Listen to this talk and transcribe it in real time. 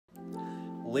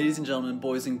Ladies and gentlemen,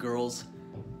 boys and girls,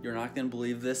 you're not gonna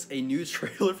believe this. A new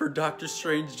trailer for Doctor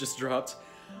Strange just dropped.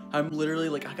 I'm literally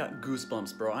like, I got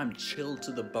goosebumps, bro. I'm chilled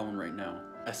to the bone right now.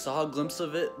 I saw a glimpse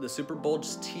of it. The Super Bowl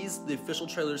just teased the official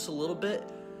trailer just a little bit.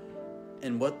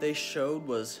 And what they showed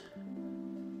was...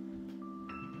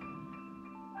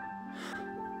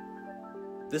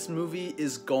 This movie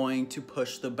is going to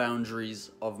push the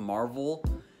boundaries of Marvel,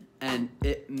 and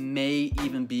it may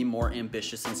even be more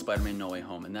ambitious than Spider-Man No Way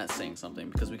Home, and that's saying something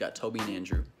because we got Tobey and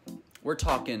Andrew. We're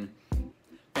talking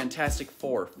Fantastic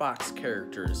Four, Fox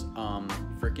characters,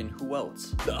 freaking who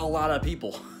else? A lot of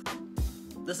people.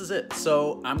 This is it.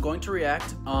 So I'm going to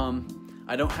react.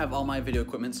 I don't have all my video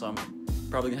equipment, so I'm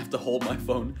probably gonna have to hold my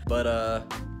phone. But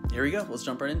here we go. Let's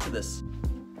jump right into this.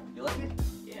 You like it?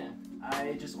 Yeah.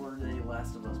 I just ordered a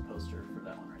Last of Us poster for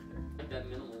that one right there. Like that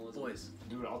minimalism. Boys.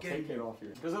 Dude, I'll take it off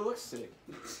here. Because it looks sick.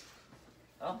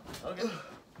 Oh, okay.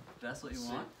 That's what you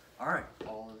want? Alright.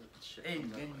 Hey,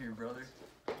 get in here, brother.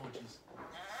 Oh, jeez.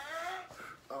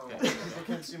 Oh, Okay. I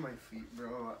can't see my feet,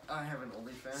 bro. I have an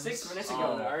OnlyFans. 6 minutes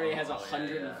ago, it already has yeah.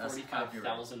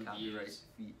 145,000 Copyright views.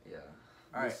 feet. Yeah.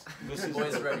 Alright. This is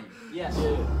Boys ready? Yes.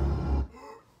 Okay.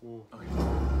 Oh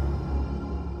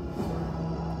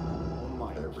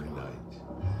my Every God. night,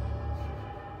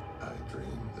 I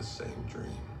dream the same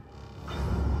dream.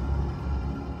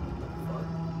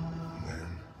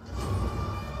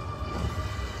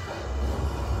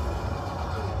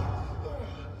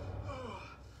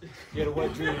 And Get a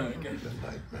wet dream. then the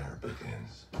nightmare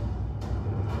begins.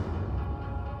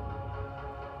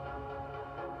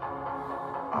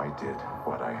 I did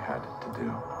what I had to do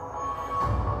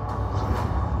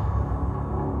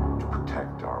to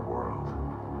protect our world.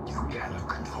 You cannot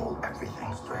control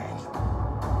everything, Strange.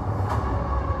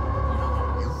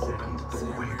 You opened the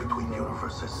doorway between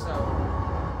universes, So,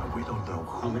 and we don't know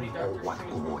who many or Doctor what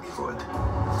Strange? will walk through it. this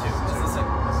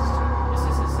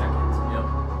is his second. Yep.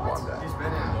 Wanda, He's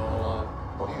been in.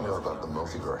 what do you know about the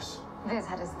multiverse? Viz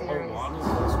had his Oh, theories. Wanda's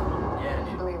this one? Yeah, He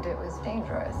dude. believed it was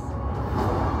dangerous.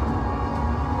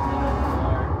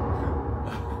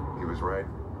 He was right.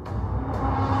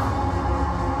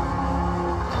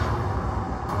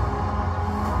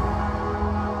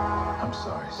 I'm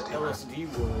sorry, Steve. LSD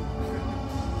world.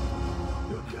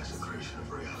 Your desecration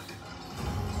of reality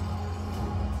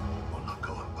will not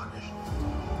go unpunished.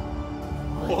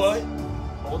 What?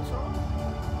 Ultron?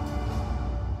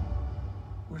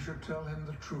 We should tell him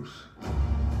the truth.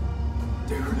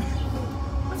 Dude.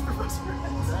 That's Professor X.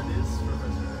 That is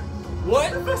Professor X.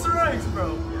 What? Professor X, bro.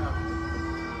 Yeah.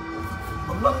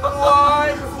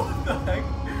 What? What the heck?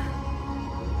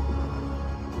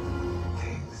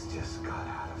 Things just got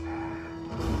out of hand.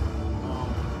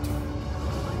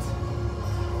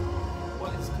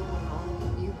 What is going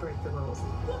on? You break the rules.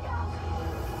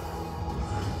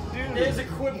 Dude, There's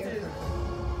equipped.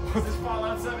 This is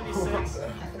Fallout 76.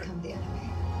 I've become the enemy.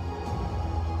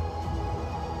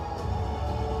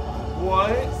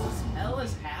 what? What the hell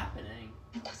is happening?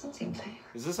 It doesn't seem fair.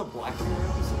 Is this a Black Mirror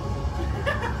episode?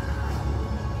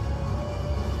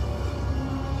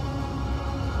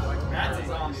 That's a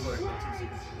zombie.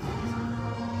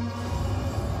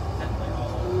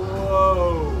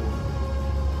 Whoa.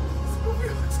 This movie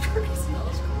looks crazy. That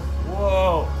was cool.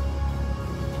 Whoa.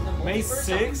 In the May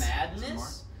multiverse of 6th?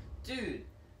 Madness? Dude,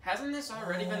 hasn't this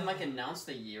already been like announced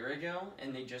a year ago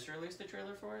and they just released the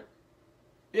trailer for it?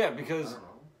 Yeah, I because don't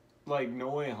know. like No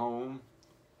Way Home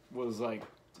was like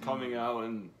coming out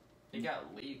and It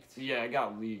got leaked. yeah, it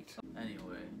got leaked.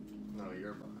 Anyway, No,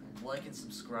 you're behind. like and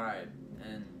subscribe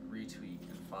and retweet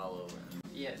and follow. And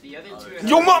Yeah, the other two. Others. Had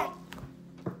Yo, mom!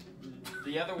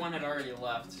 The other one had already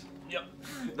left. Yep.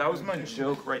 That was my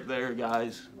joke right there,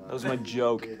 guys. That was my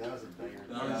joke. Yeah, that was a banger.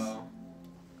 that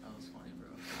was funny,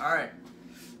 bro. All right.